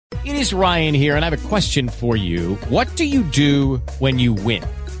It is Ryan here, and I have a question for you. What do you do when you win?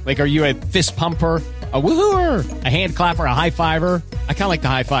 Like, are you a fist pumper, a woohooer, a hand clapper, a high fiver? I kind of like the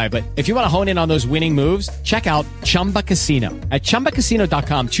high five, but if you want to hone in on those winning moves, check out Chumba Casino. At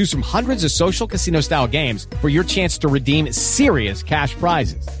ChumbaCasino.com, choose from hundreds of social casino-style games for your chance to redeem serious cash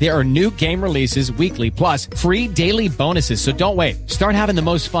prizes. There are new game releases weekly, plus free daily bonuses. So don't wait. Start having the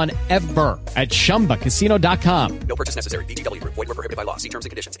most fun ever at ChumbaCasino.com. No purchase necessary. VGW Group. Void where prohibited by law. See terms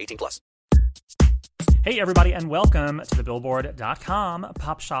and conditions. 18+. Hey, everybody, and welcome to the Billboard.com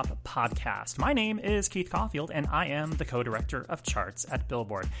Pop Shop Podcast. My name is Keith Caulfield, and I am the co-director of charts at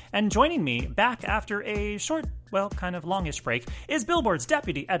Billboard. And joining me back after a short, well, kind of longish break is Billboard's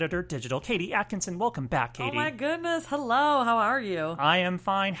deputy editor digital, Katie Atkinson. Welcome back, Katie. Oh, my goodness. Hello. How are you? I am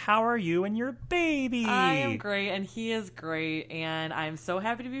fine. How are you and your baby? I am great, and he is great, and I'm so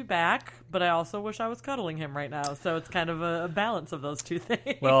happy to be back, but I also wish I was cuddling him right now, so it's kind of a balance of those two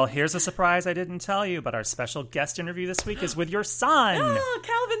things. Well, here's a surprise I didn't tell you, but our special guest interview this week is with your son. Oh,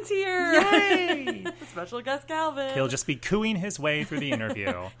 Calvin's here. Yay! Special guest Calvin. He'll just be cooing his way through the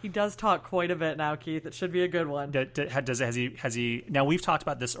interview. He does talk quite a bit now, Keith. It should be a good one. Has he? Now, we've talked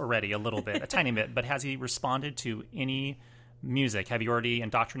about this already a little bit, a tiny bit, but has he responded to any music? Have you already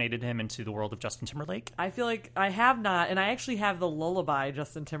indoctrinated him into the world of Justin Timberlake? I feel like I have not, and I actually have the Lullaby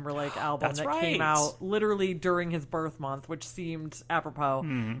Justin Timberlake album that right. came out literally during his birth month, which seemed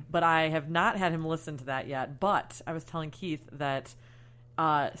apropos, but I have not had him listen to that yet. But I was telling Keith that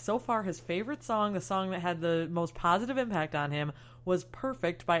so far his favorite song, the song that had the most positive impact on him, was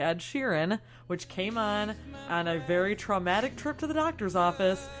Perfect by Ed Sheeran, which came on a very traumatic trip to the doctor's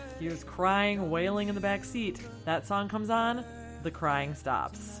office. He was crying, wailing in the back seat. That song comes on, the crying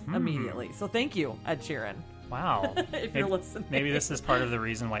stops immediately. So thank you, Ed Sheeran. Wow. If you're listening. Maybe this is part of the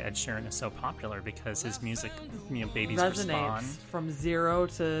reason why Ed Sheeran is so popular, because his music, babies resonates respond. From 0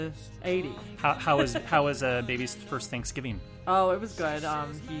 to 80. How was baby's first Thanksgiving? Oh, it was good.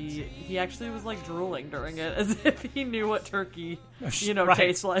 He actually was like drooling during it, as if he knew what turkey, Right.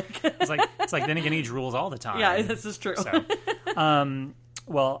 tastes like. It's like then again he drools all the time. Yeah, this is true. So,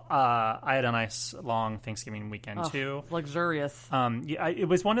 well, I had a nice long Thanksgiving weekend too. Luxurious. It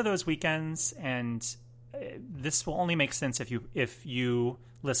was one of those weekends, and this will only make sense if you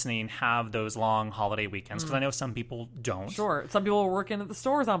listening have those long holiday weekends, because I know some people don't. Sure. Some people were working at the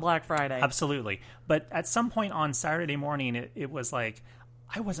stores on Black Friday. Absolutely. But at some point on Saturday morning, it was like,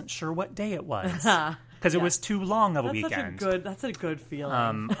 I wasn't sure what day it was, because it was too long of a weekend. That's a good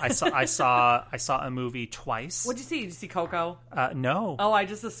feeling. I saw a movie twice. What'd you see? Did you see Coco? No. Oh, I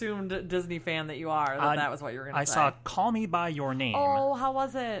just assumed, Disney fan that you are, that was what you were going to say. I saw Call Me by Your Name. Oh, how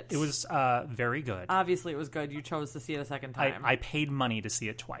was it? It was very good. Obviously, it was good. You chose to see it a second time. I paid money to see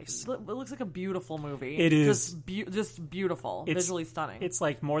it twice. It looks like a beautiful movie. It is. Just beautiful. Visually stunning. It's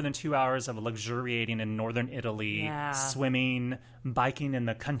like more than 2 hours of luxuriating in northern Italy, swimming, biking in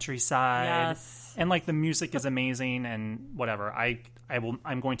the countryside. Yes. And like the music is amazing and whatever.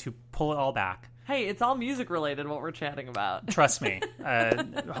 I'm going to pull it all back. Hey, it's all music related what we're chatting about. Trust me.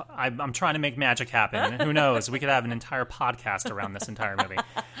 I'm trying to make magic happen. Who knows? We could have an entire podcast around this entire movie.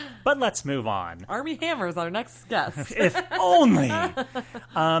 But let's move on. Armie Hammer's our next guest. If only.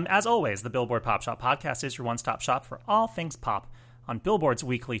 As always, the Billboard Pop Shop Podcast is your one-stop shop for all things pop on Billboard's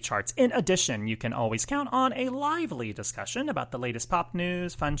weekly charts. In addition, you can always count on a lively discussion about the latest pop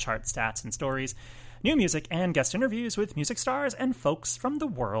news, fun chart stats and stories, new music, and guest interviews with music stars and folks from the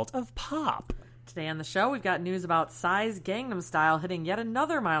world of pop. Today on the show, we've got news about Psy's Gangnam Style hitting yet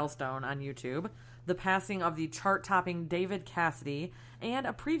another milestone on YouTube, the passing of the chart-topping David Cassidy, and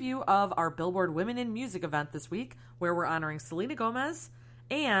a preview of our Billboard Women in Music event this week, where we're honoring Selena Gomez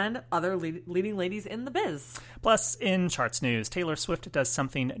and other leading ladies in the biz. Plus, in charts news, Taylor Swift does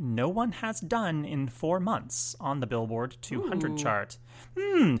something no one has done in 4 months on the Billboard 200 chart.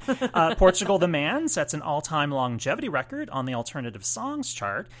 Portugal the Man sets an all-time longevity record on the alternative songs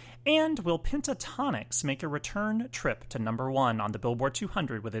chart. And will Pentatonix make a return trip to #1 on the Billboard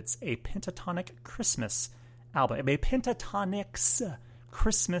 200 with its A Pentatonic Christmas album? A Pentatonix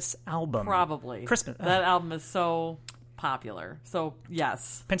Christmas album. Probably. Christmas. That album is so popular. So,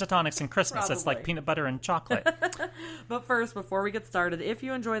 yes. Pentatonix and Christmas. Probably. It's like peanut butter and chocolate. But first, before we get started, if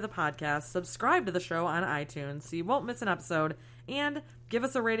you enjoy the podcast, subscribe to the show on iTunes so you won't miss an episode, and give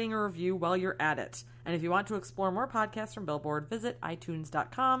us a rating or review while you're at it. And if you want to explore more podcasts from Billboard, visit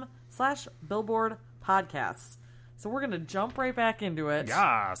itunes.com/Billboard podcasts. So we're going to jump right back into it.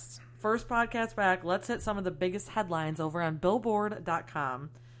 Yes. First podcast back, let's hit some of the biggest headlines over on Billboard.com.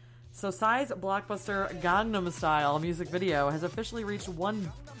 So Psy's blockbuster Gangnam Style music video has officially reached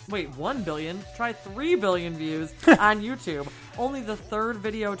 1 billion, try 3 billion views on YouTube. Only the third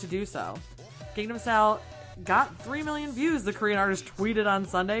video to do so. Gangnam Style got 3 million views, the Korean artist tweeted on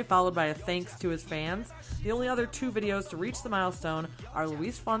Sunday, followed by a thanks to his fans. The only other 2 videos to reach the milestone are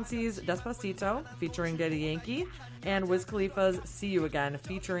Luis Fonsi's Despacito, featuring Daddy Yankee, and Wiz Khalifa's See You Again,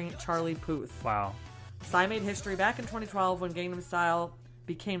 featuring Charlie Puth. Wow. Psy made history back in 2012 when Gangnam Style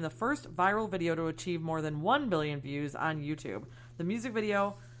became the first viral video to achieve more than 1 billion views on YouTube. The music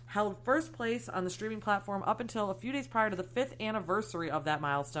video held first place on the streaming platform up until a few days prior to the 5th anniversary of that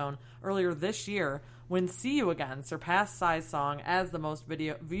milestone earlier this year, when See You Again surpassed Psy's song as the most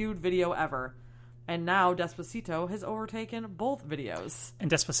viewed video ever. And now Despacito has overtaken both videos.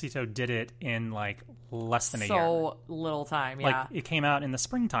 And Despacito did it in like less than a year. So little time, yeah. Like it came out in the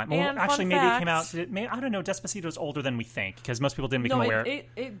springtime. And well, actually, fun maybe fact, it came out. I don't know. Despacito's older than we think because most people didn't become No, aware. it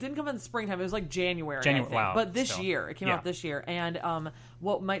didn't come in the springtime. It was like January, I think. Wow, But this still. year. It came out this year. And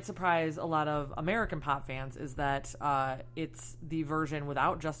what might surprise a lot of American pop fans is that it's the version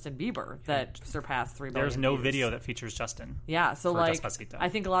without Justin Bieber that surpassed 3 billion There's no views. video that features Justin. Yeah, so for like Despacito. I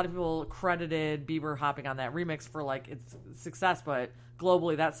think a lot of people credited Bieber hopping on that remix for like its success, but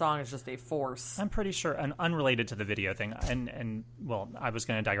globally that song is just a force. I'm pretty sure, and unrelated to the video thing, and well, I was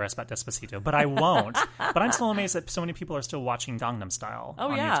going to digress about Despacito, but I won't. But I'm still amazed that so many people are still watching Gangnam Style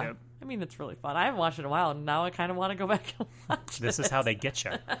on YouTube. I mean, it's really fun. I haven't watched it in a while, and now I kind of want to go back and watch This is how they get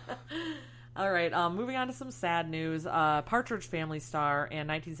you. All right, moving on to some sad news. Partridge Family star and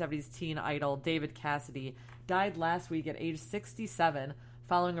 1970s teen idol David Cassidy died last week at age 67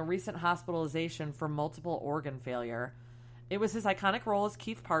 following a recent hospitalization for multiple organ failure. It was his iconic role as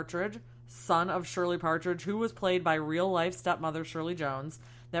Keith Partridge, son of Shirley Partridge, who was played by real-life stepmother Shirley Jones,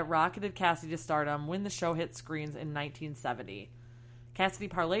 that rocketed Cassidy to stardom when the show hit screens in 1970. Cassidy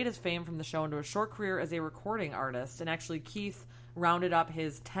parlayed his fame from the show into a short career as a recording artist, and actually Keith rounded up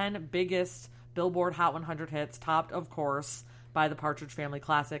his 10 biggest Billboard Hot 100 hits, topped, of course, by the Partridge Family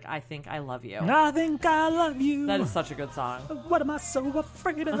classic, I Think I Love You. I think I love you. That is such a good song. What am I so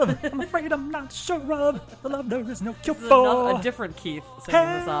afraid of? I'm afraid I'm not sure of. The love there is no cure This is for. a different Keith singing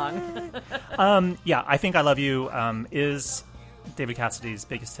the song. Yeah, I Think I Love You is David Cassidy's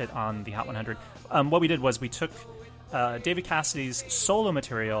biggest hit on the Hot 100. What we did was we took David Cassidy's solo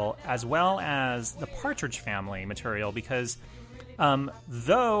material as well as the Partridge Family material because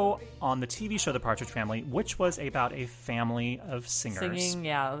though on the TV show The Partridge Family, which was about a family of singers. Singing,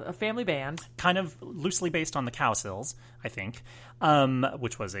 yeah, a family band. Kind of loosely based on the Cowsills, I think,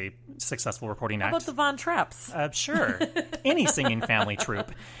 which was a successful recording act. How about the Von Trapps? Sure. Any singing family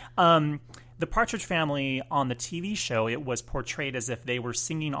troupe. The Partridge Family on the TV show, it was portrayed as if they were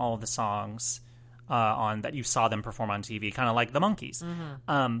singing all of the songs on that you saw them perform on TV, kind of like the Monkees.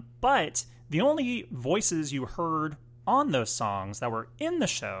 Mm-hmm. But the only voices you heard on those songs that were in the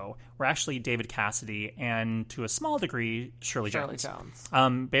show were actually David Cassidy and, to a small degree, Shirley Jones.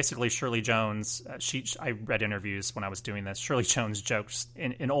 Basically, Shirley Jones, I read interviews when I was doing this. Shirley Jones jokes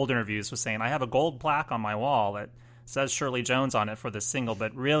in old interviews was saying, I have a gold plaque on my wall that says Shirley Jones on it for this single,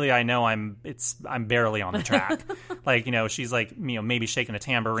 but really I know I'm barely on the track. Like, she's like, maybe shaking a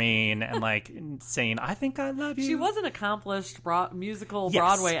tambourine and like saying, I think I love you. She was an accomplished musical Yes.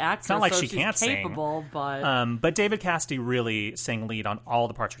 Broadway actress. It's not like so she she's can't capable, sing. But David Cassidy really sang lead on all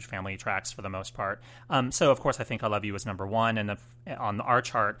the Partridge Family tracks for the most part. So of course I Think I Love You was number one on our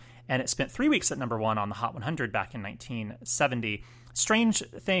chart, and it spent 3 weeks at number one on the Hot 100 back in 1970. Strange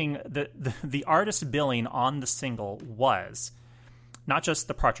thing, the artist billing on the single was not just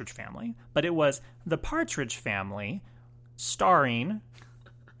the Partridge Family, but it was the Partridge Family starring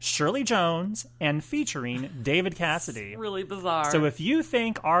Shirley Jones and featuring David Cassidy. Really bizarre. So if you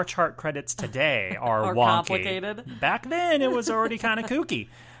think our chart credits today are Or wonky, complicated. back then it was already kind of kooky.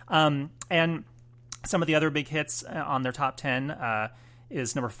 And some of the other big hits on their top 10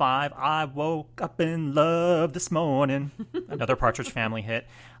 is number 5, I Woke Up in Love This Morning, another Partridge Family hit.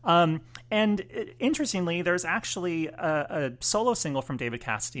 Interestingly, there's actually a solo single from David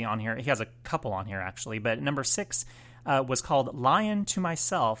Cassidy on here. He has a couple on here, actually, but number 6 was called Lying to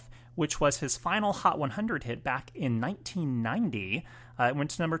Myself, which was his final Hot 100 hit back in 1990. It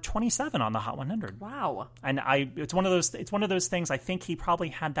went to number 27 on the Hot 100. Wow. And it's one of those things. I think he probably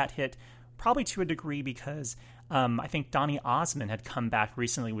had that hit probably to a degree because I think Donny Osmond had come back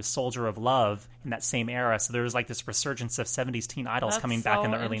recently with Soldier of Love in that same era. So there was like this resurgence of 70s teen idols That's coming back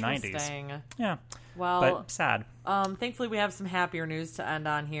in the so early interesting. 90s. Yeah. Well, but sad. Thankfully, we have some happier news to end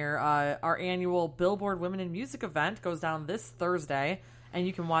on here. Our annual Billboard Women in Music event goes down this Thursday, and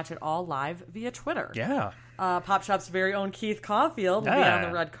you can watch it all live via Twitter. Yeah. Pop Shop's very own Keith Caulfield will be on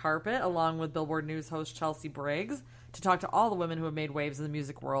the red carpet, along with Billboard News host Chelsea Briggs, to talk to all the women who have made waves in the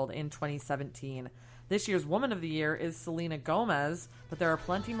music world in 2017. This year's Woman of the Year is Selena Gomez, but there are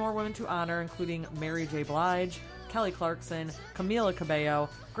plenty more women to honor, including Mary J. Blige, Kelly Clarkson, Camila Cabello,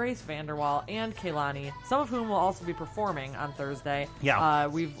 Grace VanderWaal, and Kehlani, some of whom will also be performing on Thursday. Yeah.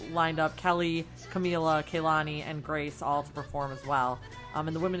 We've lined up Kelly, Camila, Kehlani, and Grace all to perform as well. And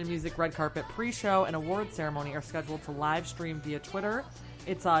the Women in Music Red Carpet pre-show and award ceremony are scheduled to live stream via Twitter.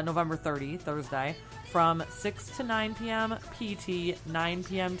 It's November 30, Thursday, from 6 to 9 p.m. PT, 9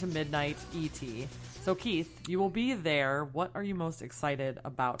 p.m. to midnight ET. So, Keith, you will be there. What are you most excited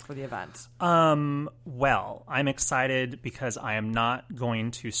about for the event? Well, I'm excited because I am not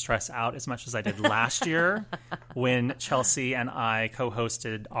going to stress out as much as I did last year when Chelsea and I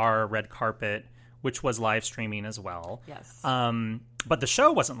co-hosted our red carpet, which was live streaming as well. Yes. But the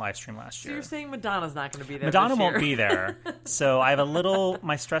show wasn't live streamed last year. So you're saying Madonna's not going to be there Madonna this year. won't be there. So I have a little,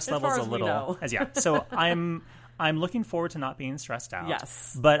 my stress level's a little. So I'm looking forward to not being stressed out.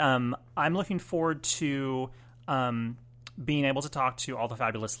 Yes. But I'm looking forward to being able to talk to all the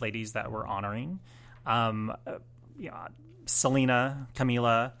fabulous ladies that we're honoring. Selena,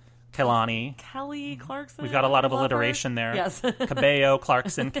 Camila, Kehlani. Kelly Clarkson. We've got a lot of I love her. alliteration there. Yes. Cabello,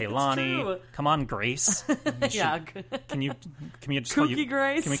 Clarkson, true. Kehlani. Come on, Grace. Yeah. Can you just call Kooky you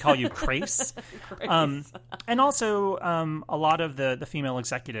Grace. Can we call you Grace? Grace. And also a lot of the female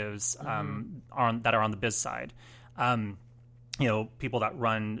executives that are on the biz side. People that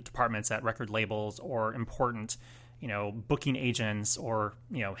run departments at record labels or important, booking agents or,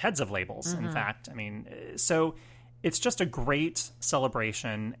 heads of labels, in fact. I mean, so it's just a great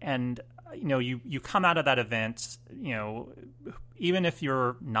celebration. And, you come out of that event, even if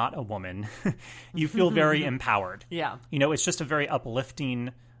you're not a woman, you feel very empowered. Yeah. It's just a very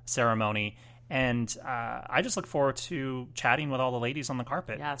uplifting ceremony. And I just look forward to chatting with all the ladies on the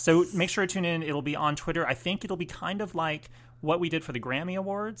carpet. Yes. So make sure to tune in. It'll be on Twitter. I think it'll be kind of like what we did for the Grammy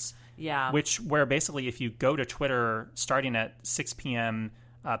Awards. Yeah. Where basically if you go to Twitter starting at 6 p.m.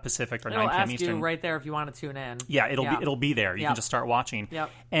 Pacific or It'll 9 p.m. ask Eastern. you right there if you want to tune in. Yeah, it'll be there. You can just start watching. Yep.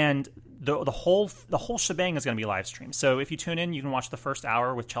 And the whole shebang is going to be live streamed. So if you tune in, you can watch the first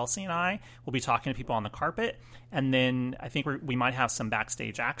hour with Chelsea and I. We'll be talking to people on the carpet, and then I think we might have some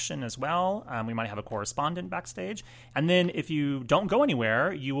backstage action as well. We might have a correspondent backstage, and then if you don't go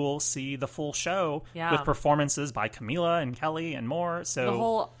anywhere, you will see the full show with performances by Camila and Kelly and more. So the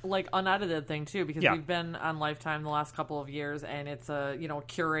whole unedited thing too, because Yeah. we've been on Lifetime the last couple of years, and it's a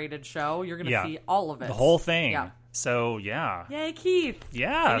curated show.'re going to see all of it, the whole thing. Yeah. So yeah. Yay, Keith.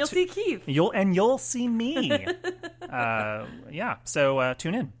 Yeah. And you'll see Keith. You'll see me. Yeah. So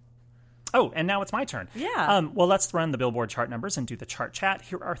tune in. Oh, and now it's my turn. Yeah. Well, let's run the Billboard chart numbers and do the chart chat.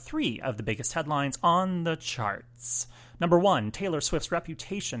 Here are 3 of the biggest headlines on the charts. Number 1, Taylor Swift's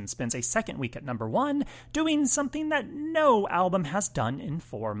Reputation spends a second week at number 1, doing something that no album has done in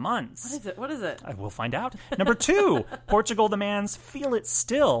 4 months. What is it? We'll find out. Number 2, Portugal the Man's Feel It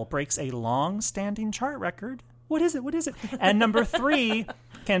Still breaks a long-standing chart record. What is it? And number 3,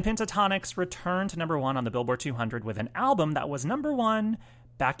 can Pentatonix return to number 1 on the Billboard 200 with an album that was number 1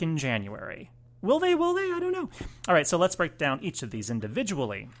 back in January? Will they? I don't know. All right, so let's break down each of these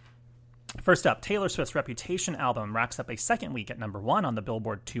individually. First up, Taylor Swift's Reputation album racks up a second week at number 1 on the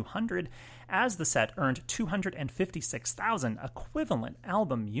Billboard 200 as the set earned 256,000 equivalent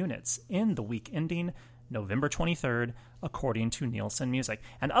album units in the week ending November 23rd, according to Nielsen Music.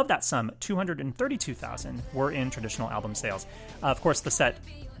 And of that sum, 232,000 were in traditional album sales. Of course, the set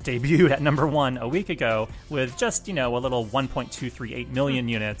debuted at number 1 a week ago with just, a little 1.238 million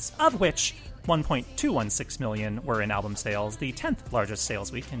units, of which 1.216 million were in album sales, the 10th largest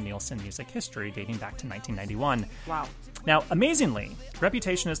sales week in Nielsen Music history, dating back to 1991. Wow. Now, amazingly,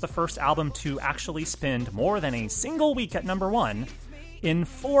 Reputation is the first album to actually spend more than a single week at number 1 in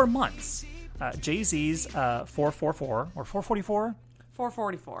 4 months. Jay-Z's 444, or 444?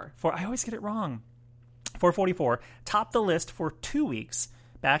 444. I always get it wrong. 444 topped the list for 2 weeks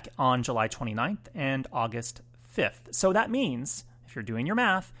back on July 29th and August 5th. So that means, if you're doing your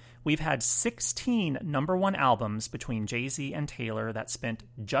math, we've had 16 number 1 albums between Jay-Z and Taylor that spent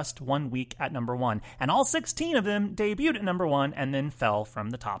just 1 week at number 1. And all 16 of them debuted at number 1 and then fell from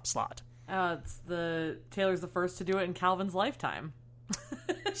the top slot. Taylor's the first to do it in Calvin's lifetime.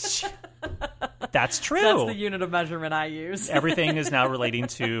 That's true. That's the unit of measurement I use. Everything is now relating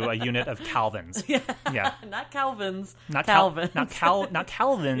to a unit of Calvins. Yeah. Not Calvins. Not Calvins. Not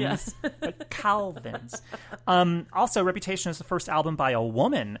Calvins, Yes. but Calvins. Also, Reputation is the first album by a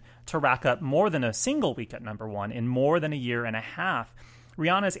woman to rack up more than a single week at number 1 in more than a year and a half.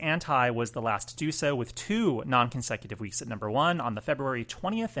 Rihanna's Anti was the last to do so, with 2 non-consecutive weeks at number 1 on the February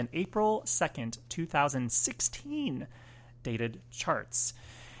 20th and April 2nd, 2016 dated charts.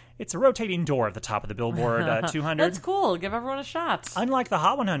 It's a rotating door at the top of the Billboard 200. That's cool. Give everyone a shot. Unlike the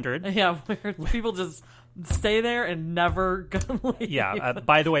Hot 100. Yeah, where people just stay there and never leave. Yeah.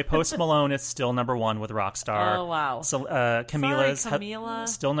 By the way, Post Malone is still number 1 with Rockstar. Oh, wow. So Camila's Sorry, Camila.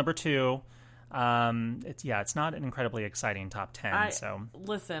 Still number 2. It's not an incredibly exciting top 10.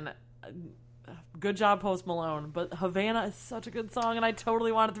 Listen, good job, Post Malone, but Havana is such a good song, and I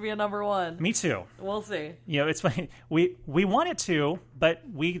totally want it to be a number 1. Me too. We'll see. It's funny. We want it to, but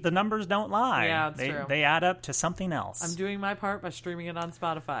the numbers don't lie. Yeah, it's true. They add up to something else. I'm doing my part by streaming it on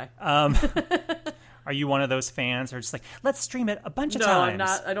Spotify. Are you one of those fans who are just like, let's stream it a bunch of times? No, I'm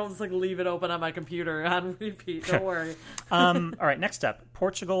not. I don't just leave it open on my computer on repeat. Don't worry. All right, next up,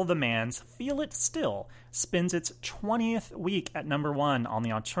 Portugal the Man's Feel It Still spins its 20th week at number 1 on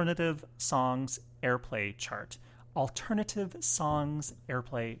the Alternative Songs Airplay chart. Alternative Songs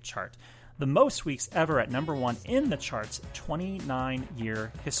Airplay chart. The most weeks ever at number 1 in the chart's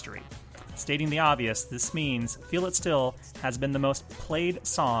 29-year history. Stating the obvious, this means Feel It Still has been the most played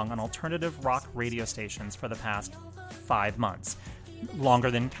song on alternative rock radio stations for the past 5 months. Longer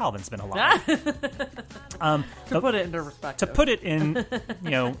than Calvin's been alive. Put it into perspective. To put it in,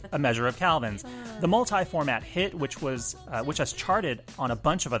 a measure of Calvin's. The multi-format hit, which has charted on a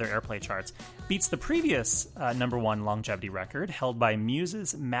bunch of other airplay charts, beats the previous number 1 longevity record held by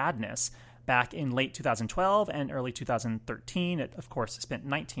Muse's Madness back in late 2012 and early 2013. It, of course, spent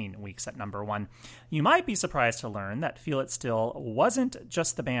 19 weeks at number 1. You might be surprised to learn that Feel It Still wasn't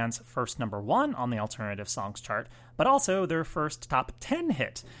just the band's first number 1 on the Alternative Songs chart, but also their first top 10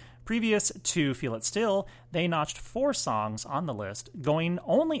 hit. Previous to Feel It Still, they notched 4 songs on the list, going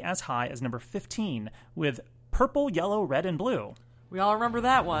only as high as number 15 with Purple, Yellow, Red, and Blue. We all remember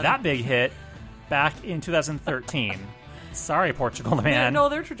that one. That big hit back in 2013. Sorry, Portugal the Man. No,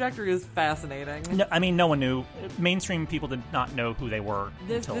 their trajectory is fascinating. No one knew. Mainstream people did not know who they were.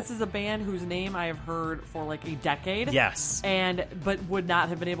 This is a band whose name I have heard for like a decade. Yes. But would not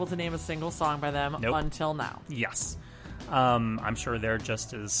have been able to name a single song by them until now. Yes. I'm sure they're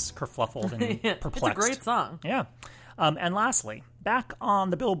just as kerfluffled and perplexed. It's a great song. Yeah. And lastly, back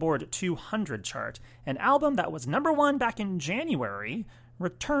on the Billboard 200 chart, an album that was number 1 back in January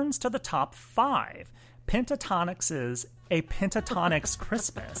returns to the top 5. Pentatonix's A Pentatonix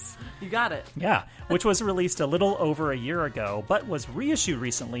Christmas. You got it. Yeah, which was released a little over a year ago, but was reissued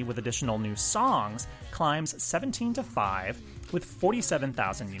recently with additional new songs, climbs 17 to 5 with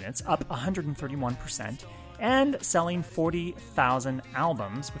 47,000 units, up 131%, and selling 40,000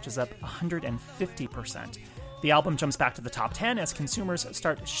 albums, which is up 150%. The album jumps back to the top 10 as consumers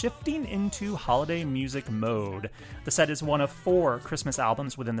start shifting into holiday music mode. The set is one of 4 Christmas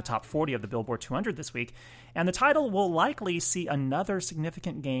albums within the top 40 of the Billboard 200 this week, and the title will likely see another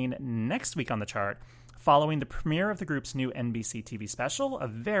significant gain next week on the chart, following the premiere of the group's new NBC TV special, A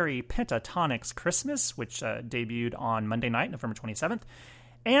Very Pentatonix Christmas, which debuted on Monday night, November 27th,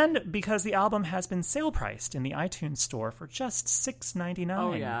 and because the album has been sale-priced in the iTunes store for just $6.99.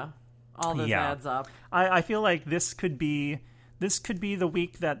 Oh, yeah. All this adds up. I feel like this could be the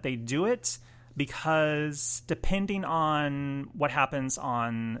week that they do it, because depending on what happens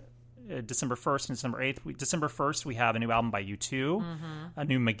on December 1st and December 8th, December 1st we have a new album by U2, a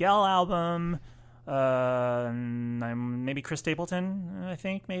new Miguel album, maybe Chris Stapleton, I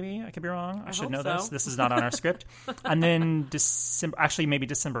think, maybe. I could be wrong. I should know this. This is not on our script. And then December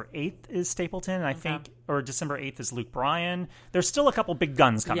 8th is Stapleton, I think, or December 8th is Luke Bryan. There's still a couple big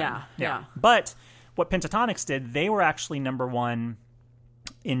guns coming. Yeah. But what Pentatonix did, they were actually number 1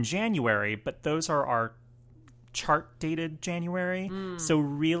 in January, but those are our chart dated January. So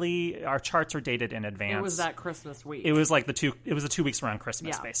really our charts are dated in advance. It was that Christmas week. It was like the 2 weeks around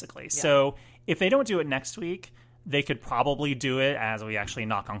Christmas, basically. Yeah. So if they don't do it next week, they could probably do it as we actually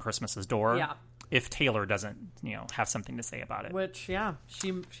knock on Christmas's door. Yeah. If Taylor doesn't, have something to say about it. Which,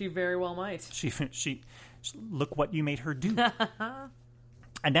 she very well might. She look what you made her do.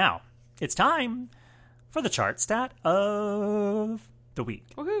 And now it's time for the chart stat of the week.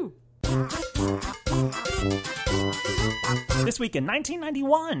 Woohoo! This week in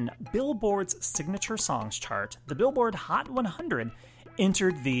 1991, Billboard's signature songs chart, the Billboard Hot 100,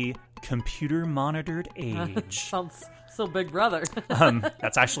 entered the computer-monitored age. Sounds so Big Brother.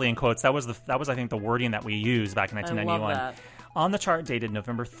 That's actually in quotes. That was I think the wording that we used back in 1991. I love that. On the chart dated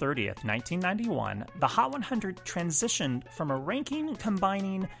November 30th, 1991, the Hot 100 transitioned from a ranking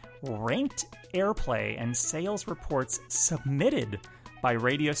combining ranked airplay and sales reports submitted by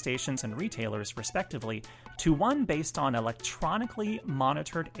radio stations and retailers, respectively, to one based on electronically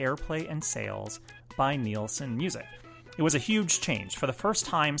monitored airplay and sales by Nielsen Music. It was a huge change. For the first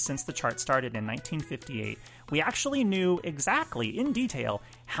time since the chart started in 1958, we actually knew exactly, in detail,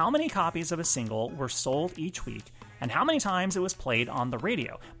 how many copies of a single were sold each week and how many times it was played on the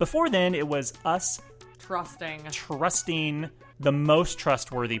radio. Before then, it was us trusting the most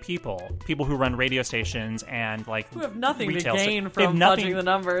trustworthy people who run radio stations and who have nothing to gain from fudging the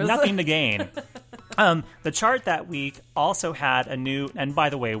numbers. Nothing to gain. The chart that week also had a new, and by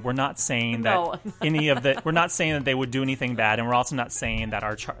the way, we're not saying that we're not saying that they would do anything bad, and we're also not saying that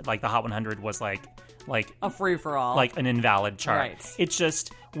our chart, the Hot 100, was like a free for all, like an invalid chart. Right. It's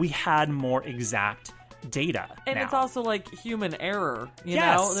just we had more exact data, and now. It's also human error. You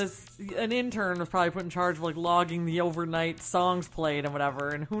yes. know, an intern was probably put in charge of logging the overnight songs played and whatever,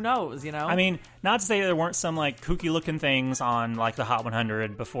 and who knows? You know, I mean, not to say there weren't some kooky looking things on the Hot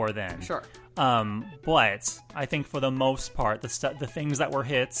 100 before then. Sure. But I think for the most part, the things that were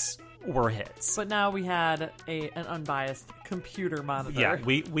hits were hits. But now we had an unbiased computer monitor. Yeah,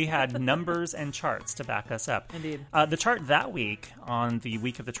 we had numbers and charts to back us up. Indeed. The chart that week, on the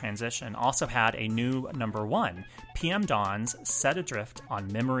week of the transition, also had a new number 1, PM Dawn's Set Adrift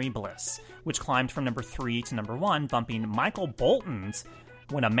on Memory Bliss, which climbed from number 3 to number 1, bumping Michael Bolton's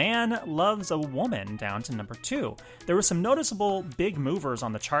When a Man Loves a Woman down to number 2. There were some noticeable big movers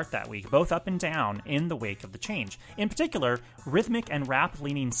on the chart that week, both up and down in the wake of the change. In particular, rhythmic and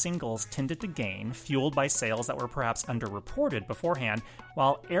rap-leaning singles tended to gain, fueled by sales that were perhaps underreported beforehand,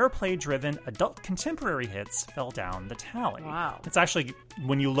 while airplay-driven adult contemporary hits fell down the tally. Wow. It's actually,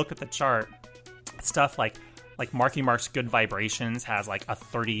 when you look at the chart, stuff like Marky Mark's Good Vibrations has a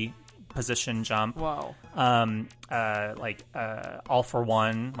 30 position jump. Whoa. All for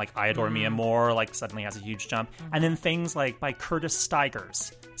One, I Adore Mia Moore, suddenly has a huge jump. Mm-hmm. And then things by Curtis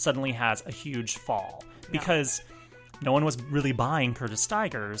Stigers suddenly has a huge fall. Because no one was really buying Curtis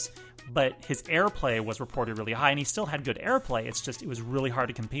Stigers, but his airplay was reported really high, and he still had good airplay. It's just, it was really hard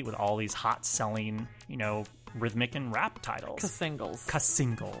to compete with all these hot-selling, rhythmic and rap titles.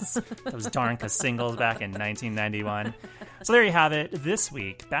 Ka-singles. Those darn ka-singles back in 1991. So there you have it. This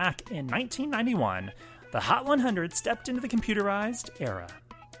week, back in 1991, the Hot 100 stepped into the computerized era.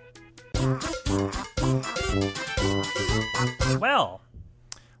 Well,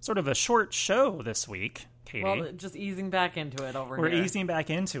 sort of a short show this week, Katie. Well, just easing back into it over We're here. We're easing back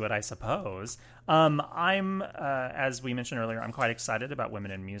into it, I suppose. I'm, as we mentioned earlier, I'm quite excited about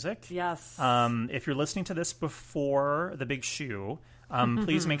women in music. Yes. If you're listening to this before The Big Shoe,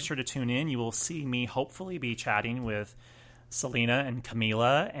 please make sure to tune in. You will see me hopefully be chatting with Selena and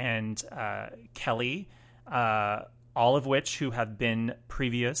Camila and Kelly, all of which who have been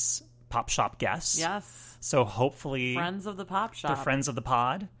previous Pop Shop guests. Yes. So hopefully... Friends of the Pop Shop. They're friends of the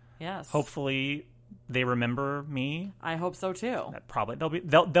pod. Yes. Hopefully... they remember me. I hope so too. Probably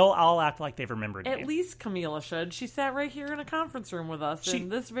they'll all act like they've remembered me. At least Camila should. She sat right here in a conference room with us in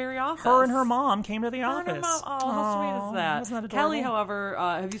this very office. Her and her mom came to the office. And her mom. Oh, how sweet is that? Isn't that adorable? Kelly, however,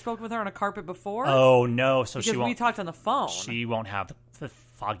 have you spoken with her on a carpet before? Oh no, so because she won't. We talked on the phone. She won't have the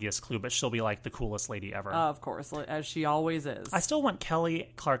foggiest clue, but she'll be the coolest lady ever. Of course, as she always is. I still want Kelly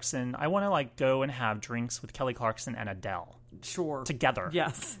Clarkson. I want to go and have drinks with Kelly Clarkson and Adele. Sure. Together.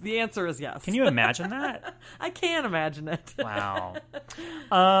 Yes. The answer is yes. Can you imagine that? I can imagine it. Wow.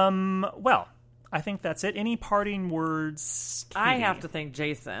 Well, I think that's it. Any parting words, Katie? I have to thank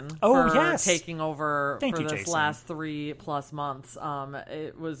Jason for taking over for this Jason. last 3+ months.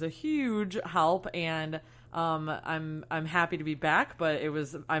 It was a huge help, and I'm happy to be back, but it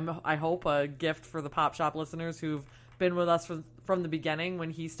was I hope a gift for the Pop Shop listeners who've been with us from the beginning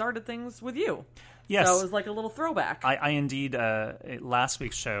when he started things with you. Yes. So it was a little throwback. I indeed, last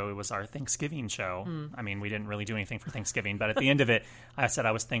week's show, it was our Thanksgiving show. I mean, we didn't really do anything for Thanksgiving, but at the end of it, I said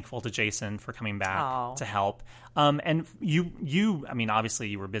I was thankful to Jason for coming back to help. And you, I mean, obviously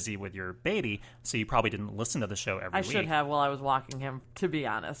you were busy with your baby, so you probably didn't listen to the show every week. I should have while I was walking him, to be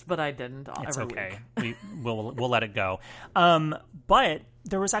honest, but I didn't every week. It's okay. We'll let it go. But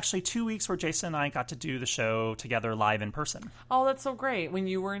there was actually 2 weeks where Jason and I got to do the show together live in person. Oh, that's so great. When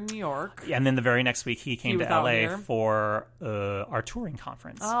you were in New York. And then the very next week he came to LA for our touring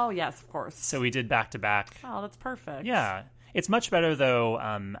conference. Oh, yes, of course. So we did back-to-back. Oh, that's perfect. Yeah. It's much better, though,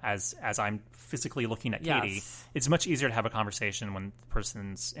 as I'm physically looking at Katie. Yes. It's much easier to have a conversation when the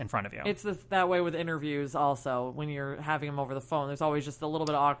person's in front of you. It's that way with interviews also. When you're having them over the phone, there's always just a little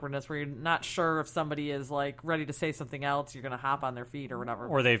bit of awkwardness where you're not sure if somebody is ready to say something else. You're going to hop on their feet or whatever.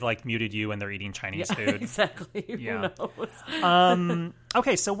 Or they've muted you and they're eing Chinese food. Exactly. Yeah. Who knows?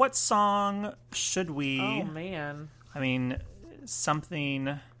 Okay, so what song should we... Oh, man. I mean,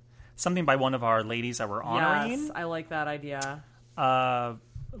 something something by one of our ladies that we're honoring. Yes, I like that idea.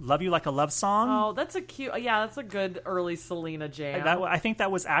 Love You Like a Love Song. Oh, that's a cute... Yeah, that's a good early Selena jam. I think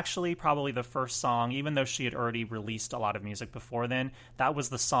that was actually probably the first song, even though she had already released a lot of music before then. That was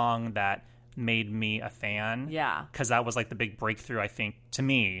the song that made me a fan. Yeah. Because that was like the big breakthrough, I think, to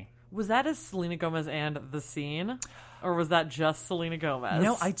me. Was that as Selena Gomez and The Scene? Or was that just Selena Gomez?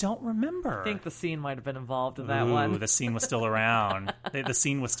 No, I don't remember. I think The Scene might have been involved in that Ooh, one. The Scene was still around. The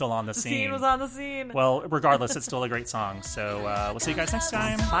Scene was still on The Scene. The Scene was on The Scene. Well, regardless, it's still a great song. So we'll see you guys next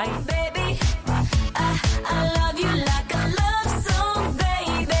time. Bye. Baby, I love you like a love song,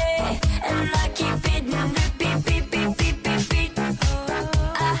 baby. And I keep it on repeat, beep, beep, beep, beep, beep.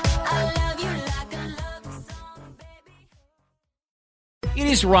 I love you like a love song, baby. It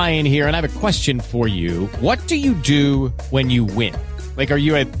is Ryan here, and I have a question for you. What do you do when you win? Like, are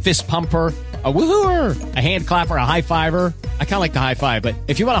you a fist pumper, a woohooer, a hand clapper, a high fiver? I kind of like the high five, but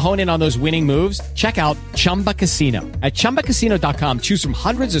if you want to hone in on those winning moves, check out Chumba Casino. At ChumbaCasino.com, choose from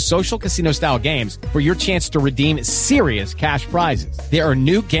hundreds of social casino-style games for your chance to redeem serious cash prizes. There are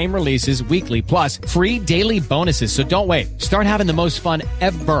new game releases weekly, plus free daily bonuses. So don't wait. Start having the most fun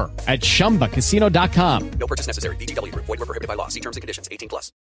ever at ChumbaCasino.com. No purchase necessary. VGW Group. Void where prohibited by law. See terms and conditions. 18+.